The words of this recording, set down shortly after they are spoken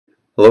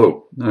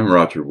Hello, I'm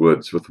Roger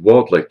Woods with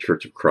Walled Lake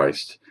Church of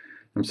Christ.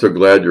 I'm so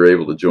glad you're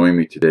able to join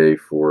me today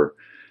for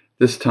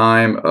this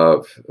time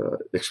of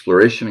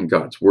exploration in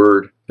God's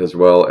Word, as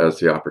well as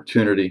the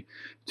opportunity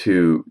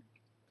to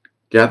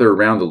gather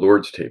around the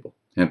Lord's table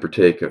and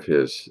partake of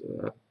His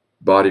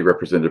body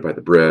represented by the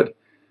bread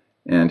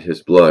and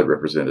His blood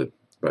represented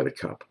by the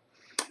cup.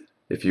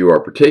 If you are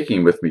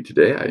partaking with me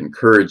today, I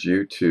encourage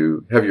you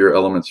to have your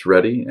elements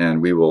ready, and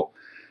we will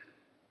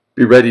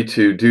be ready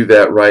to do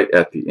that right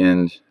at the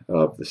end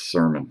of the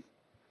sermon.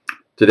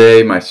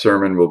 Today, my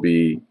sermon will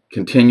be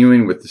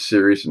continuing with the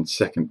series in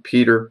 2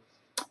 Peter.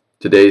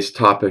 Today's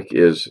topic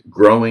is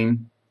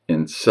growing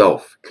in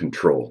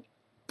self-control.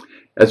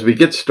 As we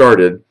get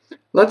started,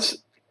 let's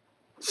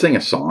sing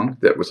a song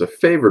that was a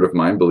favorite of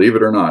mine, believe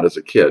it or not, as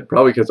a kid,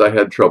 probably because I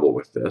had trouble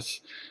with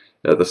this.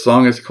 The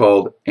song is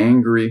called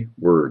Angry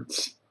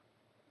Words.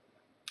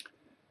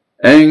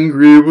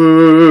 Angry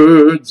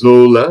words,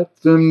 oh let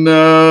them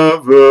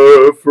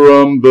never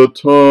from the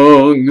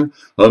tongue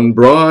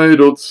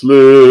unbridled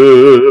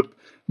slip.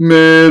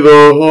 May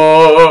the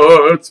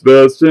heart's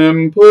best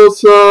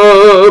impulse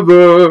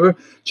ever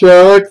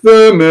check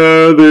them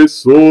ere they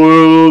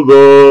soil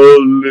the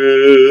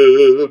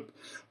lip.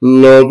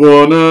 Love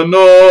one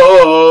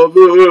another,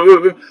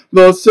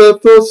 thus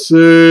saith the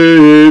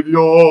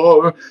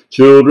Savior.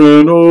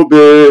 Children,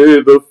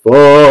 obey the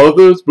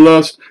Father's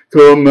blessed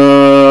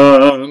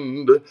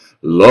command.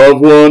 Love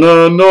one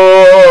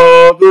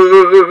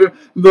another,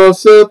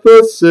 thus saith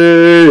the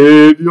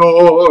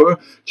Savior.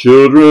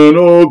 Children,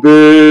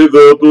 obey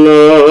the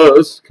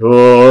blessed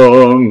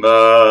command.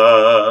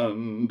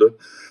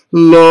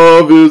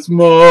 Love is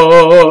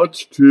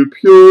much too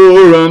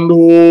pure and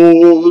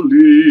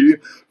holy,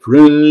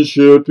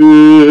 friendship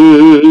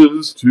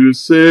is too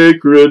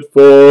sacred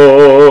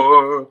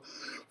for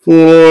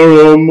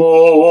a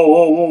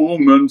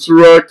moment's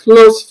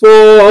reckless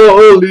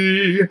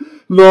folly,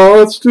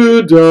 thus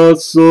to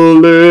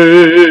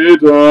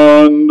desolate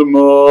and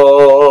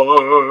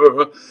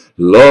mar.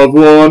 Love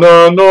one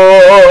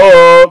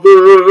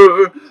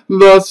another,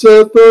 thus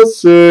saith the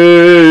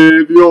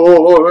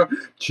Savior.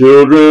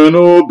 Children,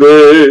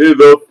 obey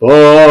the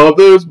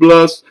Father's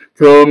blessed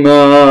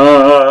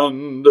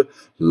command.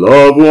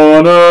 Love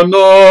one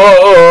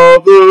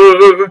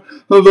another,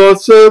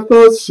 thus saith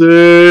the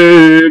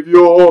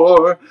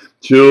Savior.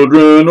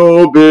 Children,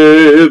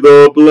 obey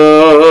the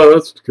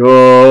blessed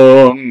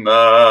command.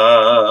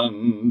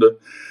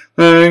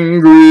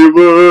 Angry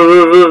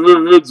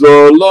words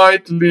are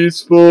lightly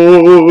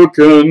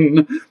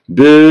spoken,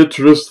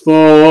 bitterest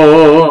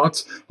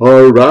thoughts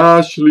are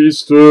rashly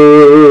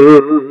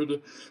stirred.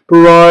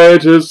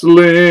 Brightest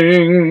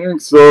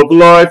links of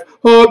life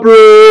are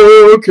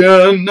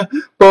broken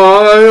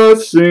by a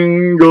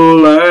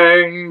single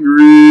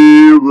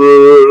angry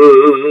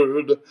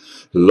word.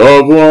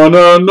 Love one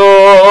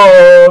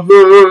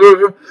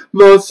another,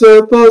 thus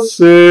saith the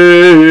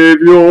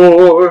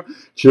Savior.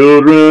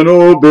 Children,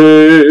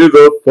 obey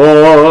the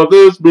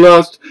Father's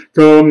blessed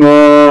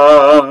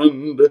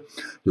command.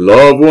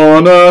 Love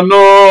one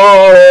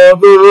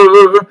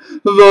another,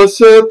 thus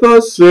saith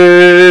the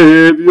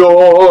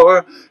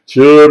Savior.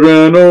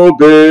 Children,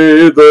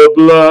 obey the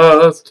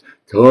blessed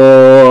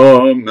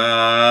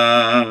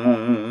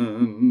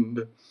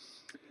command.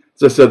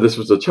 As I said, this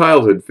was a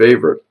childhood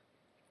favorite.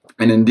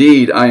 And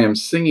indeed, I am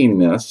singing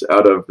this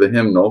out of the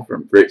hymnal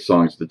from Great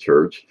Songs of the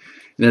Church.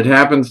 And it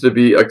happens to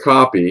be a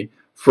copy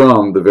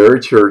from the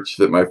very church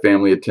that my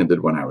family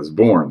attended when I was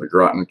born, the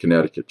Groton,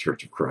 Connecticut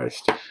Church of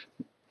Christ. A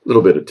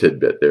little bit of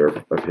tidbit there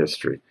of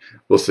history.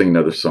 We'll sing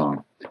another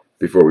song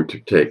before we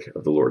partake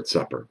of the Lord's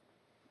Supper.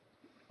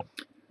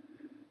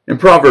 In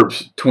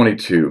Proverbs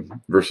 22,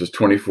 verses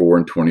 24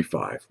 and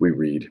 25, we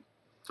read,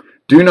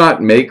 "Do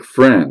not make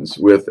friends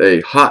with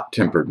a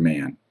hot-tempered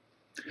man.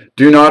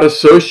 Do not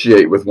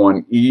associate with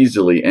one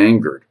easily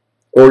angered,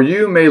 or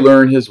you may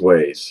learn his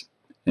ways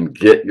and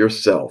get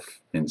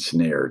yourself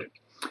ensnared."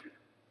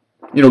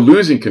 You know,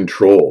 losing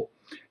control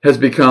has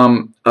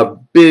become a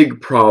big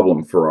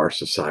problem for our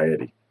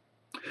society.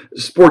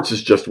 Sports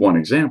is just one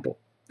example.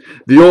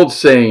 The old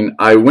saying,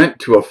 "I went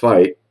to a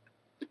fight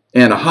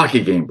and a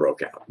hockey game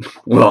broke out."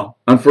 Well,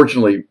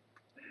 unfortunately,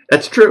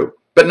 that's true,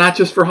 but not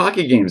just for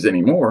hockey games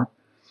anymore.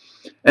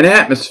 An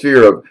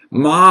atmosphere of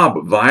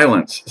mob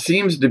violence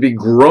seems to be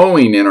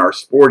growing in our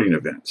sporting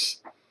events.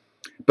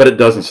 But it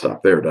doesn't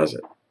stop there, does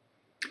it?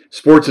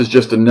 Sports is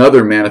just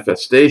another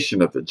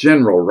manifestation of the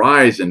general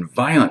rise in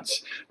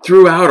violence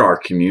throughout our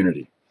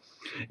community.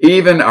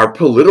 Even our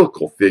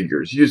political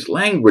figures use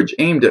language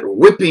aimed at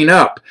whipping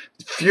up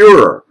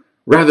furor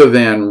rather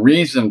than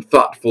reasoned,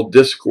 thoughtful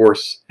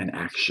discourse and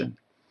action.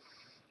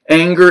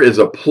 Anger is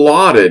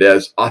applauded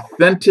as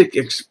authentic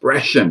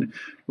expression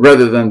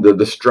rather than the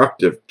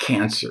destructive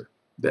cancer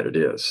that it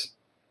is.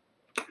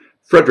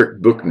 Frederick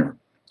Buechner,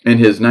 in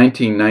his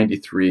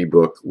 1993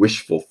 book,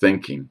 Wishful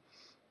Thinking,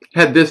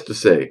 had this to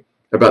say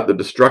about the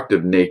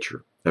destructive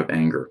nature of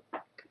anger.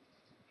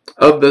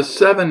 "Of the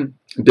 7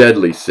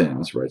 deadly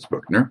sins," writes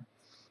Buechner,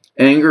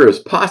 "anger is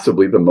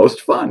possibly the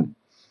most fun.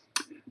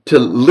 to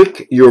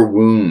lick your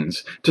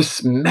wounds, to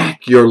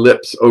smack your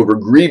lips over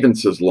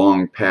grievances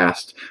long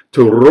past,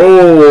 to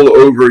roll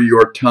over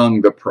your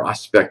tongue the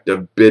prospect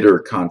of bitter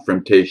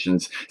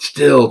confrontations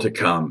still to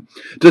come,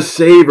 to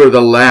savor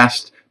the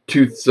last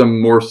toothsome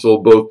morsel,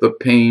 both the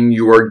pain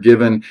you are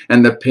given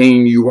and the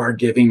pain you are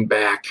giving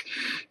back.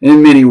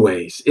 In many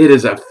ways, it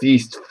is a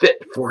feast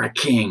fit for a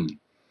king.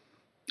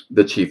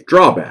 The chief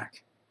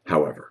drawback,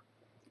 however,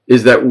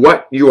 is that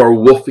what you are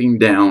wolfing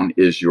down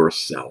is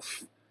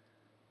yourself.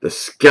 The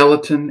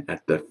skeleton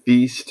at the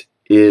feast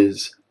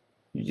is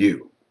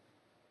you.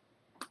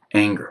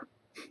 Anger.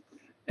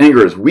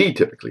 Anger, as we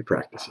typically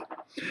practice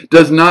it,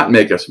 does not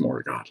make us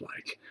more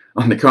godlike.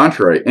 On the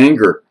contrary,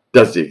 anger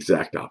does the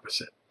exact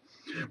opposite.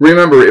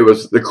 Remember, it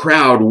was the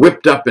crowd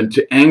whipped up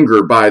into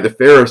anger by the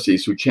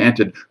Pharisees who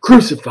chanted,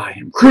 "Crucify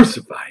him,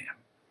 crucify him."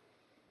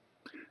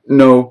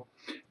 No,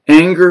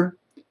 anger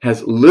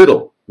has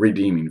little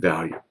redeeming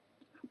value.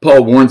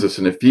 Paul warns us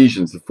in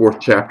Ephesians, the 4th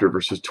chapter,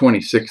 verses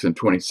 26 and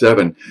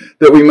 27,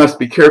 that we must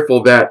be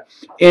careful that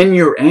in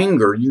your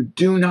anger you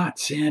do not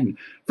sin.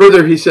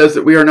 Further, he says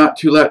that we are not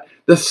to let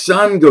the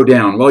sun go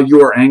down while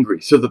you are angry,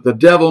 so that the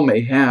devil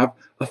may have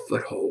a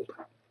foothold.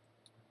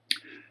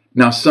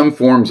 Now, some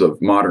forms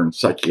of modern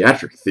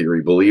psychiatric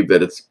theory believe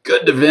that it's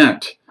good to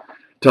vent,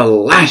 to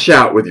lash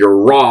out with your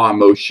raw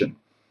emotion.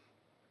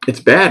 It's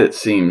bad, it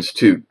seems,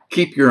 to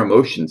keep your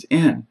emotions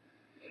in.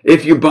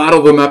 If you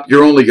bottle them up,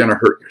 you're only going to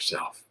hurt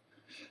yourself.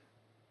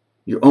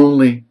 You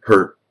only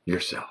hurt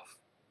yourself.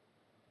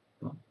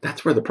 Well,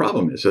 that's where the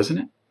problem is, isn't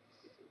it?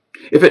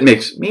 If it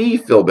makes me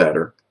feel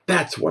better,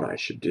 that's what I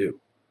should do.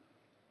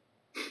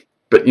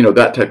 But,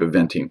 that type of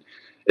venting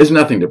is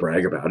nothing to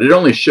brag about. It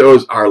only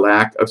shows our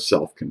lack of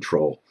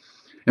self-control.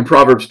 In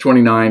Proverbs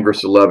 29,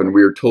 verse 11,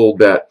 we are told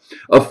that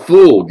a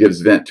fool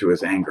gives vent to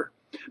his anger,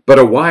 but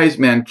a wise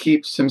man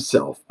keeps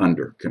himself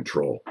under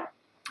control.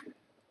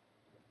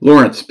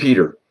 Lawrence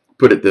Peter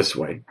put it this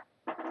way: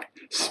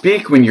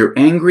 speak when you're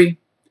angry,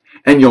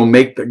 and you'll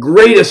make the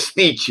greatest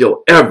speech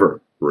you'll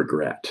ever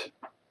regret.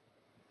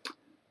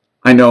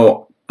 I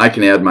know I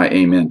can add my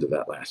amen to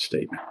that last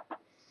statement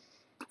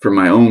from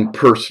my own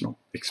personal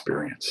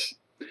experience.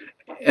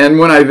 And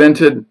when I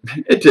vented,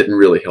 it didn't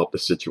really help the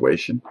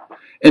situation.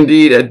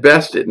 Indeed, at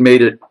best, it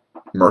made it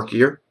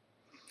murkier.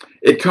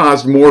 It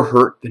caused more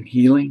hurt than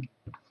healing.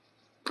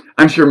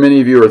 I'm sure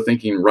many of you are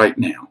thinking right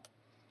now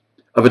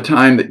of a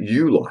time that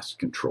you lost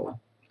control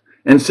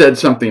and said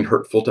something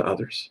hurtful to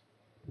others.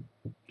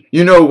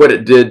 You know what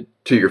it did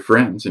to your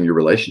friends and your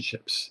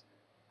relationships.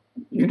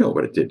 You know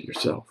what it did to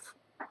yourself.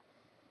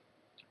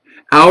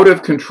 Out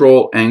of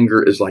control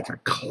anger is like a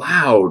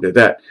cloud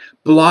that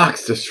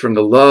blocks us from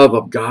the love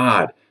of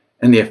God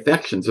and the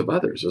affections of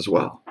others as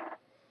well.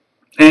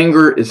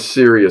 Anger is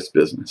serious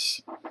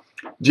business.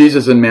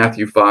 Jesus in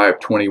Matthew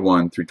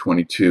 5:21 through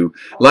 22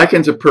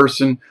 likens a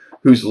person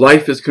whose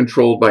life is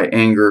controlled by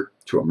anger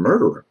to a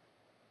murderer.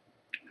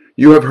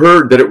 You have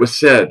heard that it was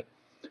said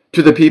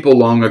to the people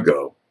long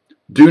ago,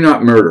 "Do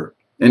not murder,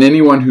 and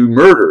anyone who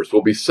murders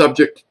will be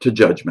subject to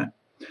judgment."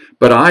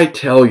 But I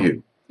tell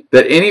you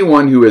that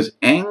anyone who is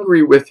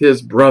angry with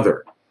his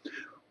brother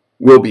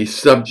will be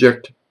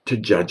subject to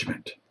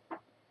judgment.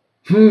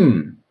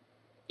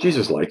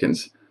 Jesus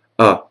likens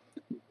a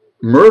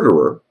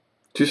murderer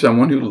to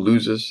someone who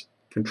loses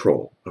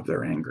control of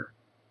their anger.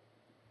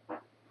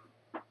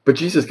 But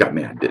Jesus got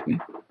mad, didn't he?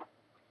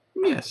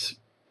 Yes.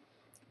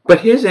 But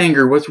his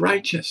anger was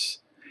righteous,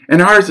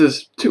 and ours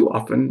is too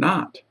often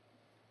not.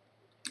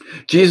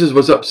 Jesus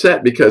was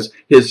upset because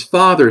his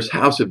Father's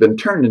house had been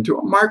turned into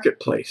a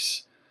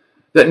marketplace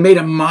that made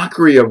a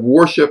mockery of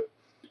worship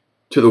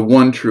to the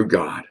one true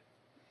God.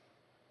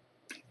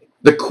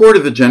 The court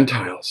of the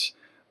Gentiles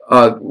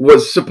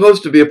was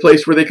supposed to be a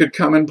place where they could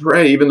come and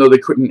pray, even though they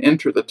couldn't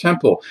enter the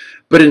temple.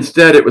 But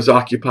instead, it was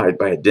occupied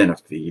by a den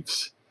of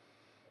thieves.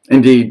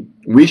 Indeed,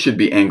 we should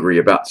be angry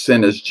about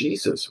sin as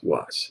Jesus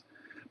was.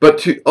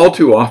 But all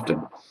too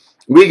often,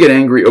 we get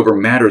angry over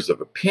matters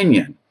of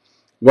opinion,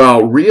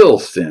 while real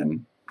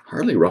sin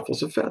hardly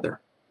ruffles a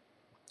feather.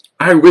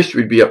 I wish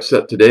we'd be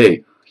upset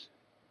today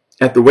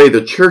at the way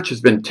the church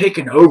has been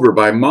taken over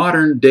by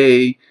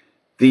modern-day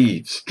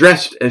thieves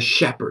dressed as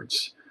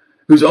shepherds,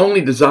 whose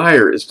only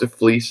desire is to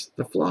fleece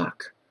the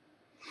flock.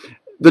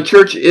 The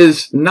church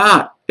is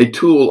not a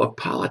tool of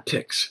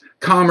politics,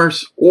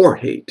 commerce, or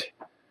hate.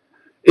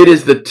 It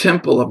is the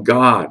temple of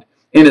God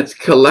in its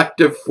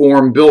collective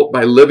form, built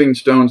by living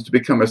stones to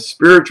become a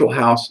spiritual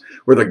house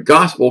where the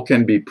gospel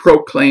can be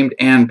proclaimed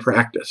and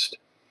practiced,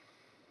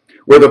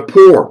 where the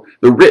poor,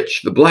 the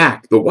rich, the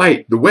black, the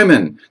white, the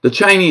women, the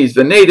Chinese,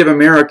 the Native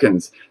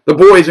Americans, the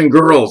boys and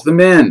girls, the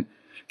men,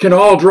 can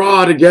all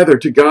draw together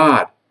to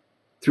God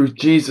through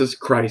Jesus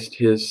Christ,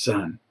 his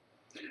Son.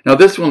 Now,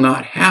 this will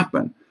not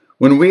happen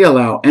when we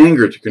allow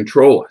anger to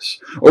control us,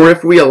 or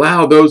if we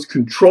allow those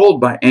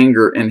controlled by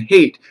anger and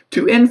hate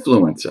to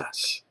influence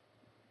us.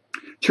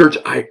 Church,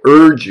 I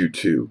urge you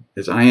to,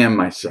 as I am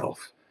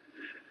myself,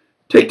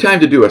 take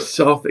time to do a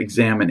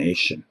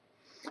self-examination.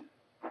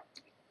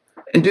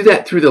 And do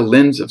that through the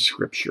lens of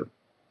Scripture.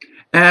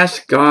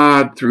 Ask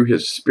God through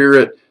His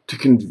Spirit to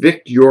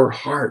convict your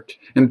heart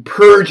and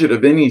purge it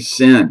of any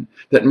sin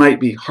that might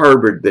be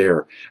harbored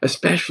there,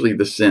 especially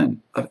the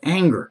sin of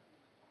anger.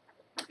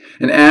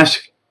 And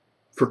ask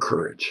for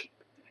courage.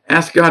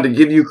 Ask God to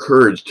give you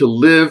courage to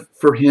live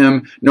for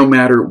Him no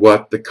matter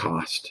what the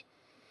cost.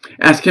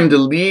 Ask Him to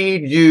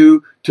lead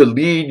you to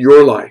lead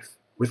your life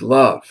with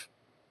love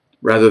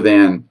rather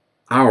than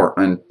our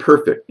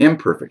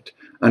imperfect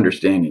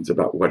understandings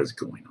about what is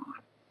going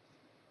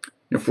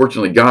on.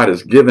 Fortunately, God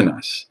has given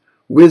us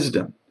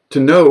wisdom to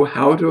know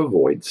how to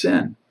avoid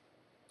sin,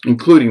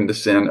 including the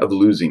sin of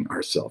losing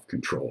our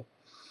self-control.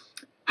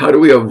 How do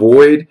we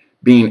avoid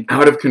being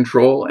out of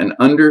control and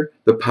under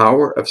the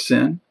power of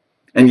sin,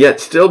 and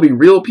yet still be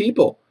real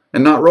people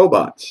and not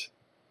robots?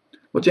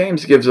 Well,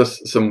 James gives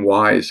us some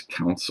wise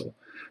counsel,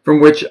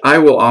 from which I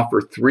will offer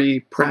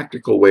 3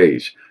 practical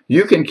ways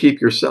you can keep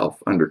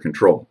yourself under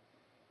control.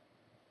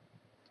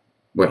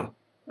 Well,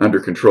 under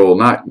control,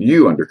 not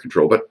you under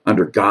control, but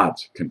under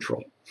God's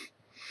control.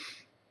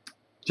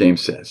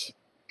 James says,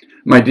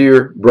 "My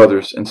dear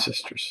brothers and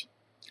sisters,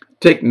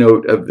 take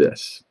note of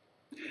this.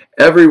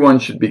 Everyone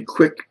should be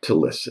quick to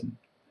listen,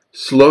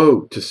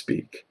 slow to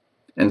speak,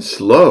 and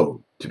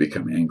slow to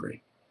become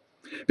angry.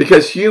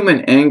 Because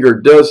human anger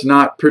does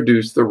not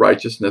produce the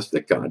righteousness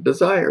that God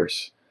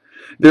desires.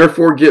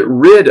 Therefore, get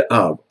rid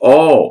of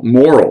all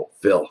moral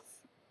filth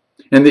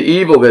and the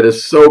evil that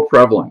is so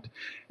prevalent,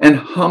 and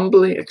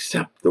humbly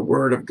accept the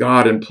word of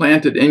God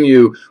implanted in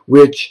you,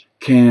 which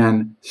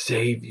can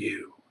save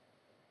you."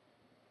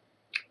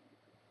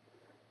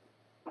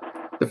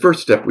 The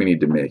first step we need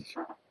to make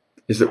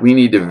is that we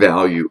need to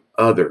value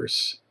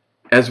others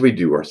as we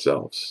do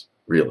ourselves,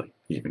 really,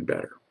 even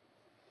better.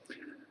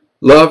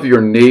 Love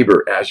your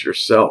neighbor as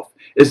yourself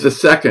is the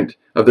second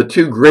of the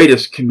 2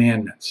 greatest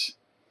commandments.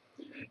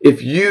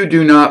 If you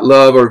do not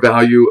love or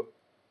value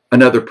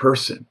another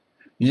person,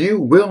 you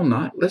will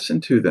not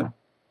listen to them.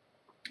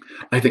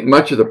 I think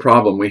much of the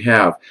problem we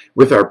have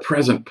with our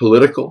present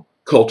political,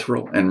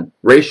 cultural, and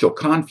racial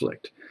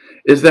conflict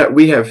is that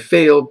we have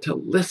failed to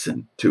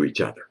listen to each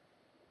other,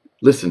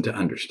 listen to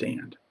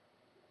understand.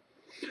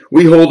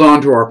 We hold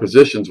on to our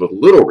positions with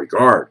little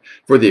regard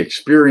for the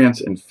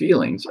experience and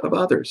feelings of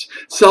others.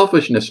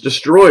 Selfishness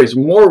destroys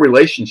more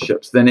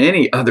relationships than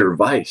any other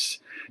vice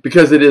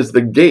because it is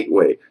the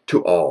gateway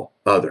to all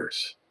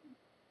others.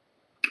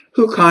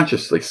 Who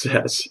consciously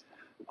says,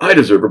 "I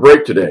deserve a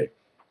break today.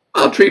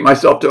 I'll treat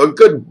myself to a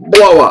good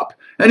blow-up,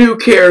 and who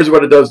cares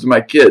what it does to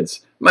my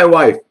kids, my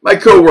wife, my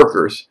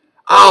co-workers?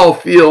 I'll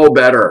feel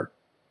better"?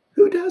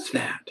 Who does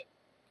that?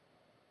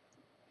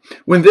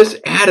 When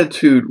this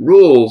attitude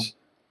rules,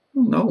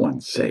 no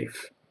one's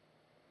safe.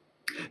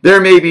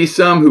 There may be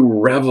some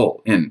who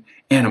revel in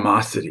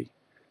animosity,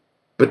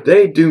 but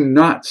they do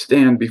not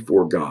stand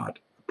before God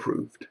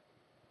approved.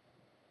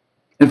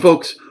 And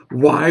folks,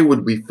 why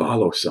would we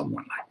follow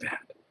someone like that?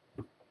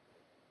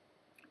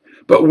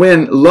 But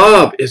when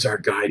love is our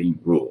guiding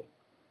rule,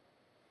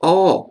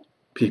 all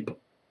people,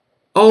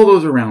 all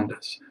those around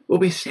us, will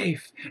be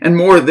safe, and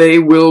more, they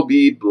will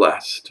be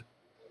blessed.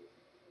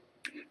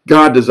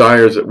 God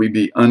desires that we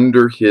be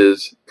under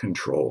His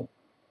control.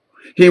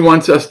 He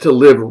wants us to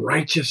live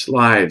righteous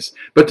lives,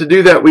 but to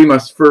do that we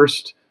must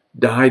first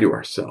die to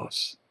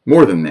ourselves.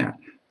 More than that,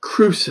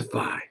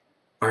 crucify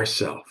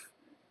ourselves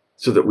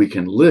so that we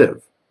can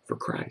live for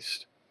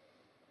Christ.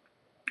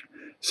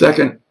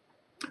 Second,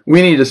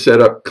 we need to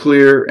set up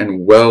clear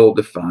and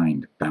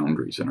well-defined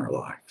boundaries in our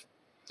life.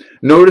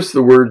 Notice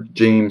the word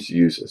James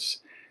uses.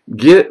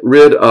 Get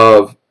rid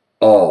of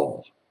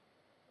all.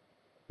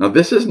 Now,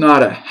 this is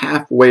not a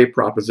halfway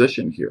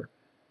proposition here.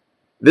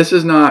 This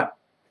is not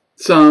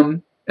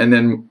some and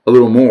then a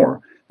little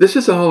more. This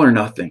is all or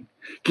nothing.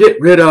 Get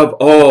rid of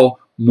all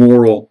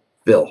moral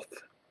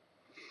filth.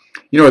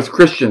 As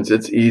Christians,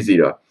 it's easy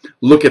to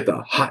look at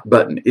the hot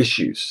button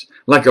issues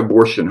like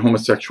abortion,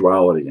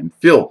 homosexuality, and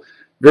feel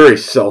very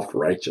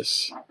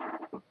self-righteous.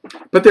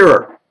 But there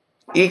are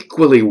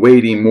equally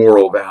weighty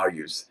moral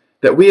values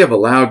that we have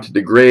allowed to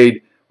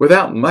degrade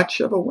without much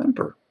of a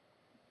whimper.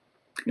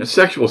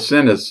 Sexual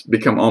sin has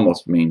become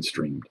almost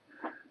mainstreamed,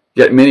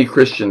 yet many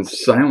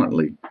Christians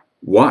silently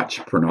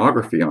watch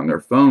pornography on their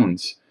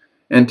phones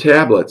and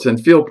tablets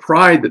and feel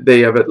pride that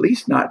they have at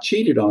least not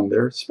cheated on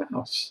their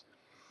spouse.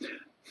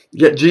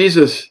 Yet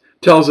Jesus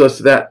tells us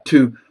that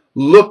to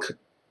look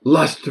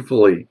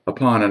lustfully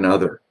upon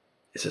another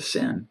is a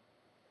sin.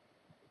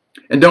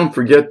 And don't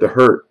forget the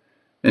hurt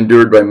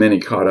endured by many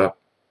caught up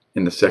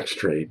in the sex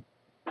trade.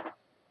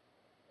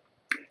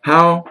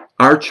 How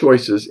our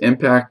choices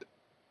impact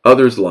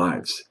others'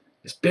 lives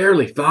is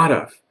barely thought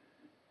of.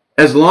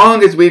 As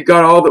long as we've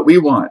got all that we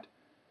want,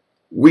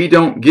 we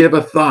don't give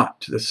a thought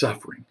to the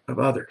suffering of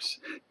others.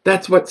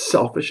 That's what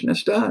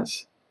selfishness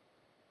does.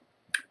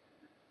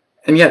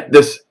 And yet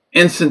this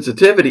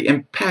insensitivity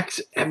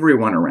impacts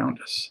everyone around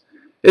us.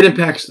 It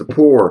impacts the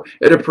poor.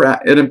 It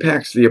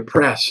impacts the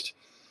oppressed.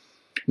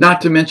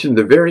 Not to mention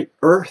the very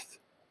earth,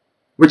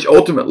 which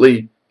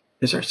ultimately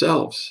is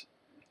ourselves.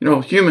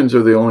 Humans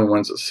are the only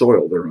ones that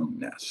soil their own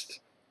nest.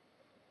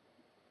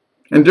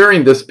 And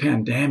during this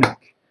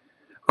pandemic,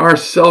 our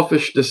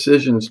selfish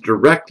decisions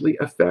directly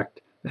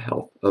affect the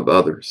health of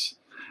others.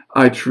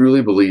 I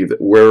truly believe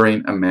that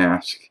wearing a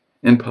mask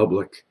in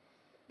public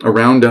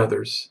around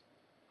others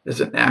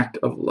is an act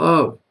of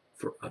love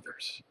for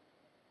others,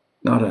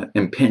 not an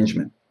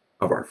impingement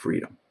of our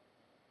freedom.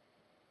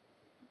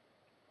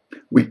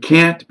 We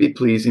can't be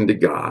pleasing to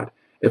God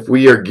if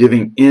we are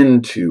giving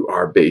in to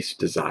our base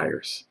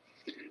desires.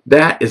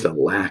 That is a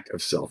lack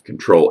of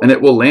self-control, and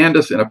it will land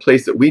us in a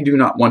place that we do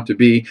not want to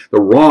be,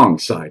 the wrong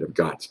side of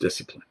God's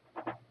discipline.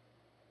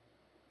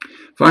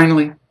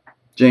 Finally,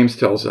 James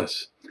tells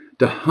us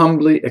to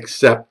humbly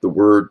accept the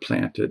word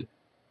planted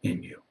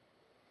in you.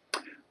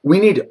 We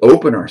need to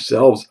open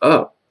ourselves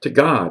up to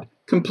God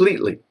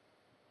completely.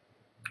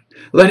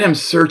 Let him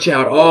search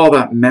out all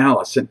that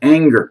malice and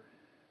anger,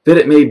 that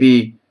it may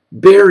be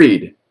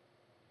buried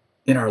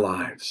in our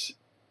lives.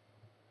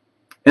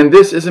 And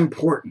this is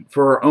important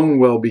for our own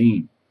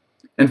well-being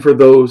and for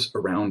those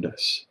around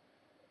us.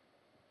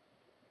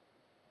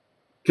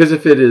 Because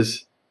if it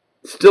is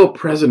still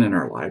present in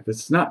our life,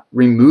 it's not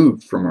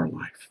removed from our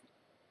life,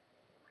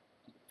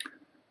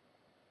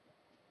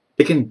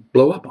 it can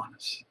blow up on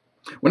us.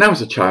 When I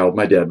was a child,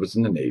 my dad was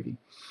in the Navy,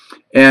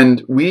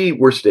 and we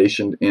were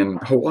stationed in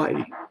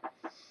Hawaii.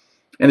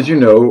 And as you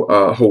know,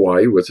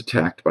 Hawaii was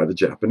attacked by the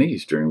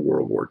Japanese during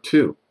World War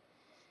II.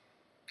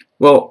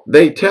 Well,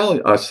 they tell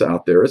us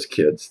out there as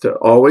kids to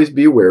always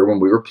be aware when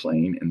we were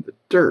playing in the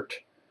dirt,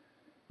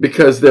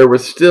 because there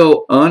was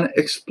still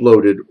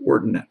unexploded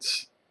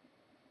ordnance.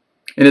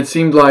 And it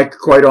seemed like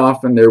quite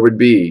often there would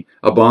be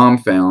a bomb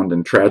found,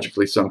 and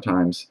tragically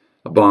sometimes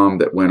a bomb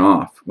that went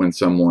off when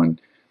someone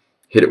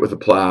hit it with a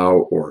plow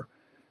or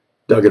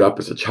dug it up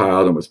as a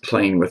child and was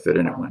playing with it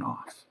and it went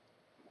off.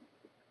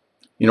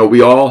 You know,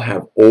 we all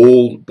have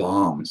old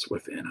bombs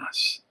within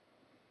us.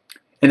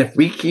 And if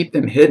we keep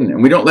them hidden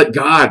and we don't let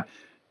God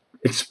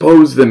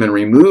expose them and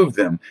remove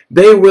them,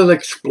 they will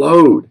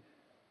explode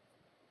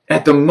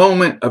at the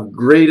moment of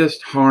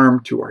greatest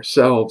harm to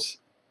ourselves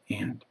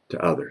and to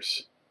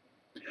others.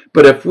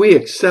 But if we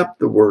accept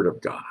the Word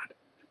of God,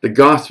 the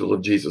gospel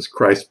of Jesus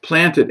Christ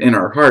planted in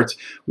our hearts,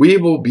 we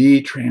will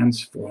be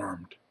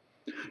transformed.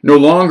 No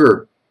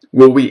longer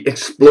will we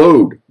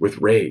explode with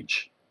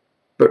rage,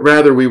 but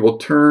rather we will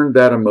turn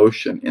that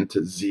emotion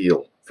into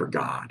zeal for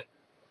God.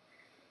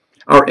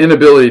 Our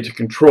inability to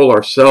control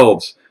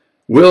ourselves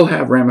will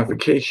have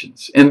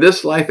ramifications in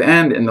this life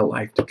and in the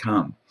life to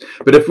come.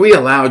 But if we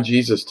allow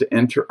Jesus to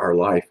enter our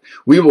life,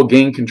 we will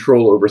gain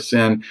control over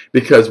sin,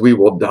 because we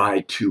will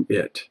die to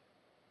it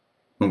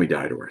when we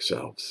die to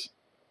ourselves.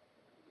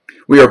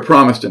 We are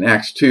promised in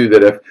Acts 2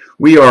 that if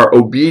we are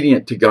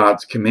obedient to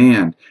God's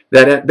command,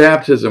 that at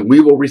baptism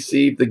we will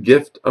receive the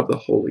gift of the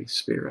Holy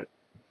Spirit.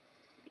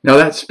 Now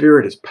that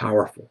Spirit is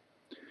powerful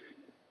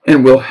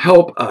and will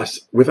help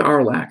us with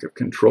our lack of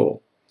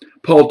control.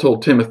 Paul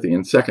told Timothy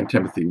in 2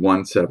 Timothy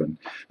 1:7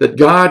 that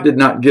God did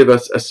not give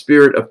us a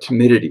spirit of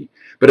timidity,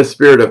 but a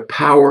spirit of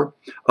power,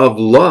 of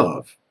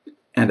love,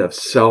 and of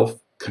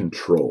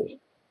self-control.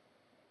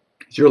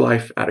 Is your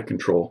life out of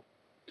control?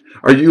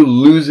 Are you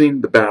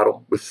losing the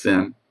battle with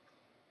sin?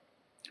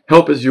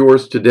 Help is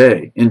yours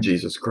today in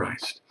Jesus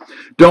Christ.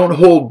 Don't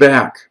hold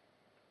back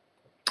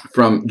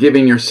from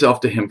giving yourself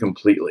to him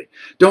completely.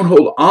 Don't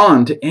hold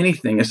on to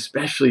anything,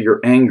 especially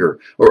your anger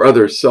or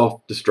other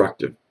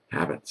self-destructive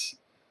habits.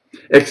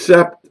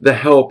 Accept the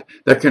help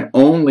that can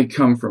only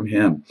come from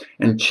him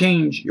and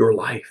change your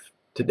life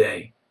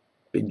today.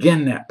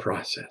 Begin that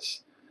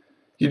process.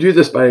 You do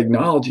this by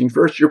acknowledging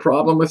first your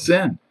problem with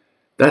sin.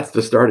 That's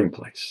the starting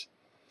place.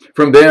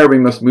 From there, we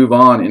must move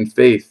on in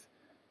faith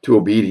to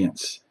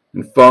obedience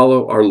and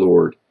follow our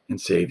Lord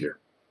and Savior.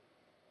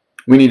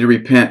 We need to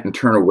repent and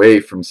turn away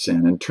from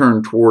sin and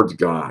turn towards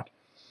God.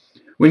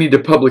 We need to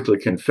publicly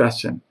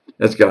confess him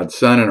as God's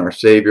Son and our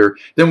Savior.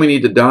 Then we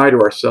need to die to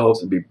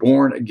ourselves and be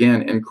born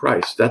again in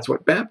Christ. That's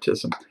what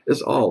baptism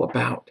is all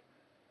about.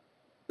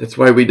 That's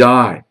why we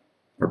die,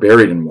 are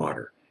buried in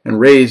water, and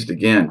raised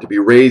again, to be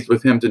raised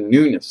with him to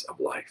newness of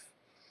life.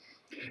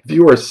 If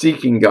you are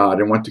seeking God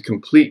and want to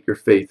complete your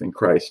faith in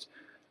Christ,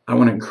 I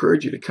want to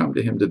encourage you to come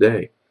to him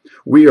today.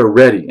 We are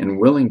ready and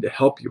willing to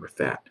help you with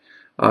that.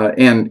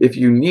 And if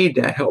you need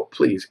that help,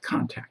 please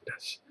contact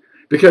us.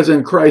 Because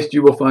in Christ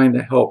you will find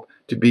the help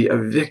to be a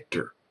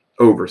victor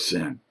over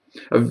sin,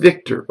 a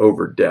victor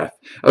over death,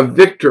 a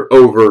victor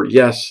over,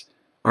 yes,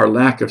 our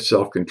lack of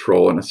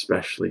self-control, and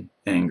especially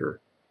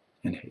anger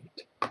and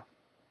hate.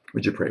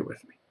 Would you pray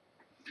with me?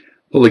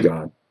 Holy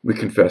God, we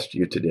confess to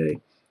you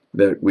today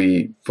that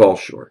we fall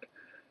short,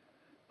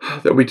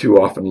 that we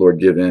too often, Lord,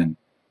 give in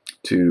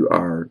to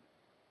our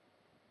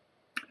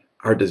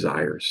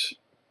desires.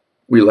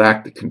 We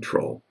lack the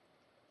control.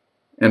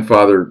 And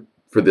Father,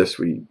 for this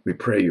we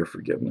pray your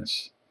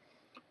forgiveness.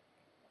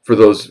 For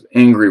those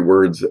angry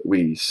words that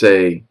we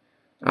say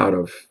out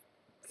of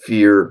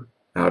fear,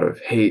 out of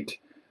hate,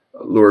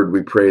 Lord,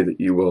 we pray that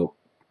you will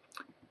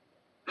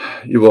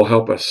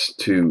help us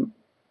to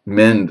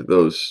mend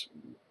those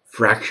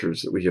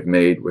fractures that we have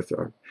made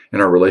in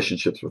our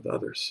relationships with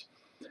others.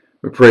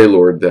 We pray,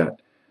 Lord, that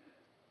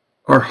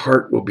our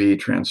heart will be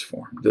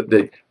transformed,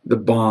 that the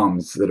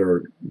bombs that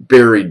are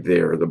buried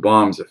there, the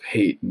bombs of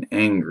hate and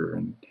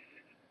anger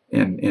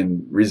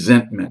and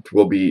resentment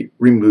will be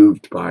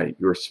removed by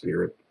your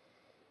Spirit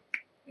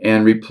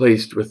and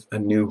replaced with a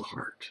new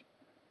heart,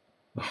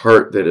 a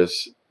heart that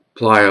is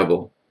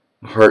pliable,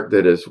 a heart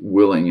that is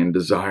willing and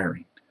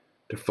desiring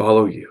to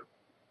follow you.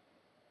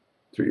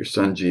 Through your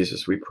Son,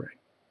 Jesus, we pray.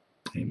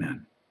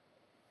 Amen.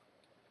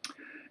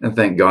 And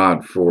thank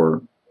God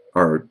for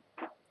our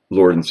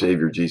Lord and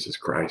Savior, Jesus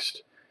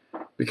Christ,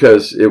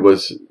 because it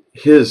was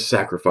his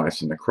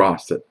sacrifice on the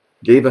cross that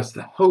gave us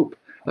the hope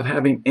of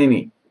having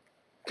any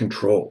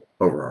control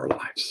over our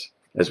lives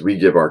as we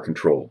give our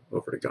control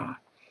over to God.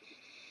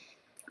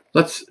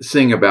 Let's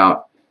sing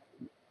about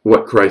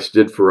what Christ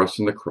did for us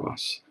on the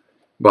cross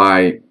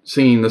by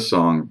singing the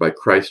song, By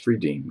Christ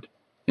Redeemed,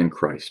 in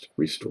Christ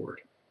Restored.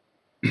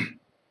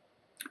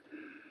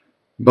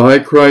 By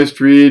Christ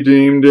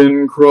redeemed,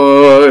 in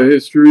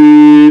Christ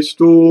restored,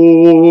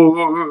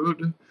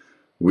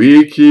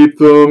 we keep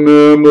the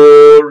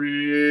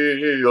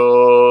memory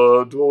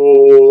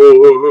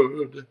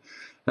adored,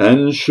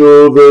 and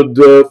show the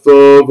death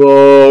of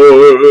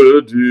our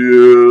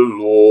dear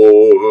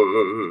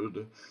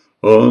Lord,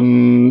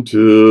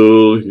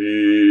 until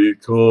he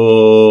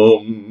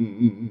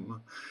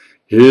come.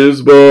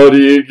 His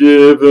body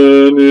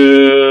given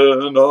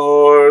in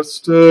our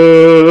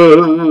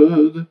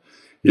stead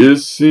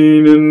is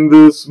seen in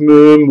this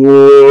memorial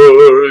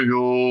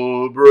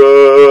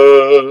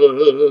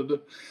bread,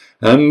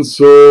 and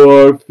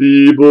so our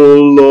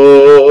feeble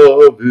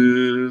love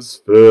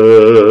is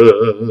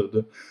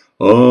fed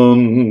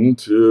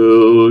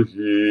until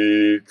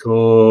he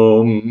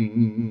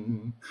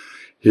come.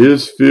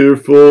 His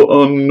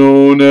fearful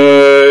unknown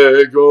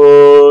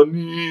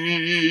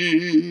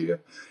agony,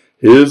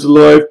 his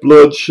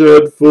lifeblood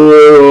shed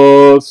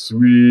for us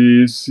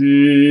we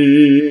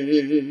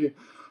see.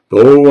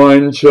 The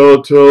wine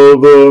shall tell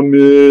the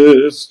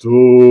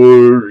mystery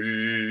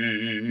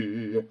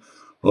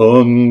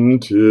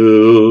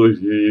until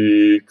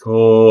he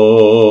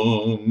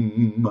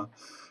come.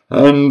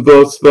 And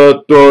thus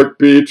that dark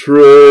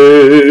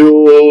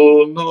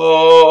betrayal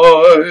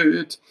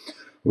night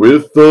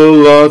with the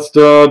last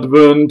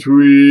advent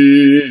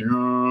we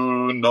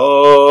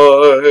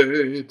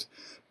unite,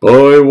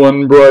 by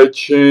one bright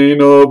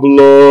chain of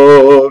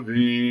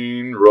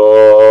loving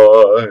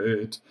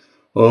right,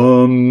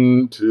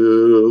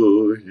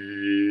 until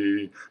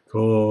he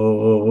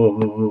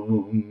come.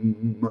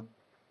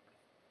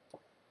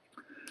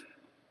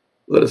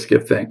 Let us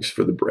give thanks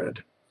for the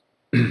bread.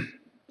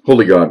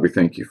 Holy God, we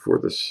thank you for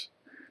this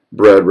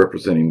bread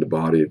representing the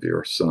body of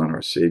your Son,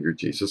 our Savior,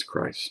 Jesus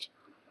Christ.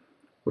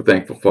 We're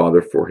thankful,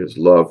 Father, for his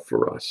love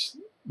for us,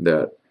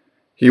 that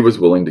he was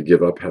willing to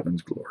give up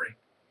heaven's glory,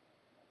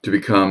 to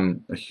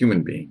become a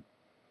human being,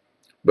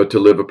 but to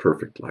live a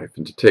perfect life,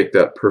 and to take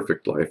that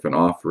perfect life and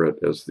offer it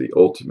as the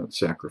ultimate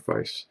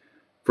sacrifice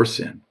for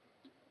sin,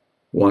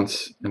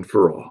 once and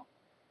for all.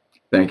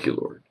 Thank you,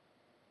 Lord.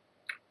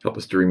 Help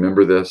us to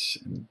remember this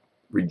and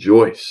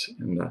rejoice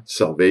in the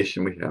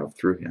salvation we have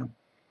through him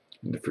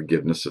and the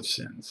forgiveness of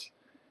sins.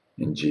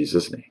 In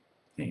Jesus' name,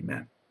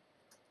 amen.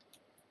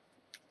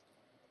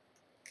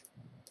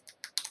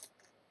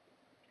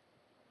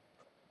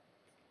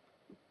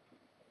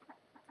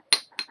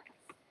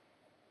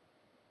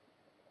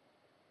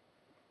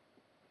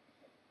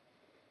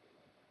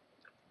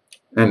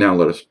 And now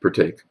let us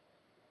partake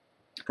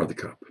of the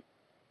cup.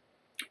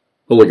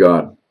 Holy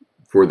God,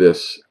 for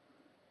this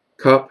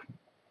cup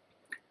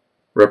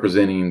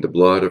representing the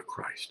blood of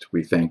Christ,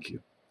 we thank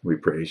you. We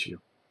praise you.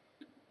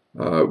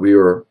 We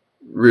are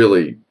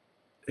really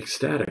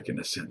ecstatic in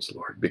a sense,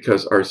 Lord,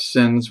 because our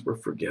sins were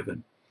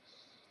forgiven.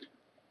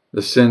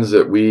 The sins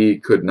that we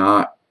could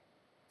not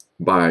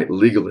by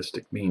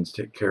legalistic means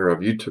take care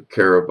of, you took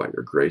care of by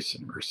your grace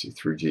and mercy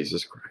through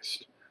Jesus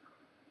Christ.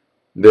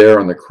 There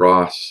on the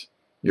cross,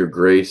 your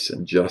grace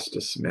and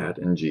justice met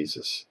in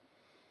Jesus.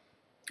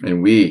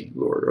 And we,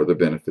 Lord, are the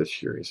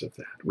beneficiaries of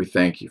that. We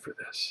thank you for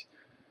this.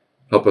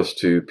 Help us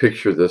to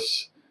picture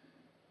this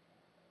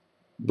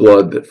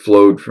blood that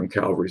flowed from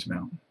Calvary's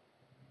mountain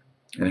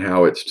and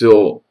how it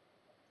still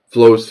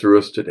flows through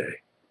us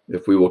today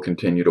if we will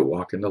continue to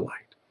walk in the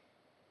light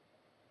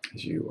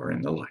as you are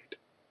in the light.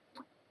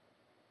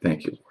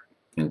 Thank you, Lord.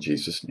 In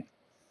Jesus' name,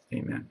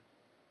 amen.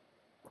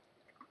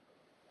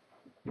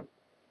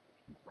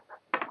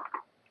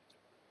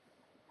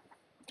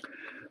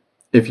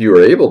 If you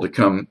are able to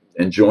come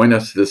and join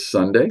us this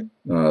Sunday,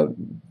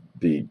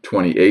 the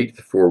 28th,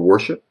 for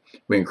worship,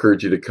 we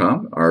encourage you to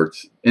come. Our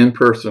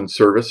in-person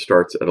service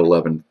starts at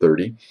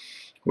 11:30.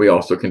 We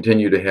also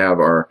continue to have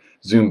our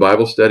Zoom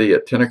Bible study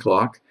at 10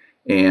 o'clock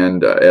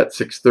and at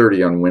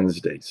 6:30 on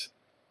Wednesdays.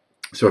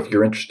 So if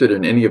you're interested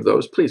in any of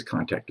those, please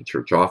contact the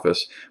church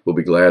office. We'll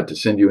be glad to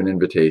send you an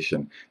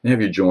invitation and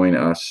have you join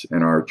us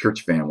and our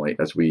church family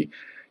as we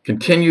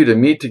continue to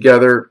meet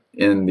together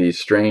in these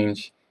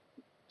strange,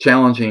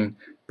 challenging,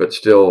 but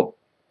still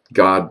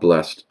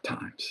God-blessed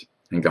times.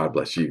 And God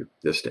bless you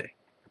this day.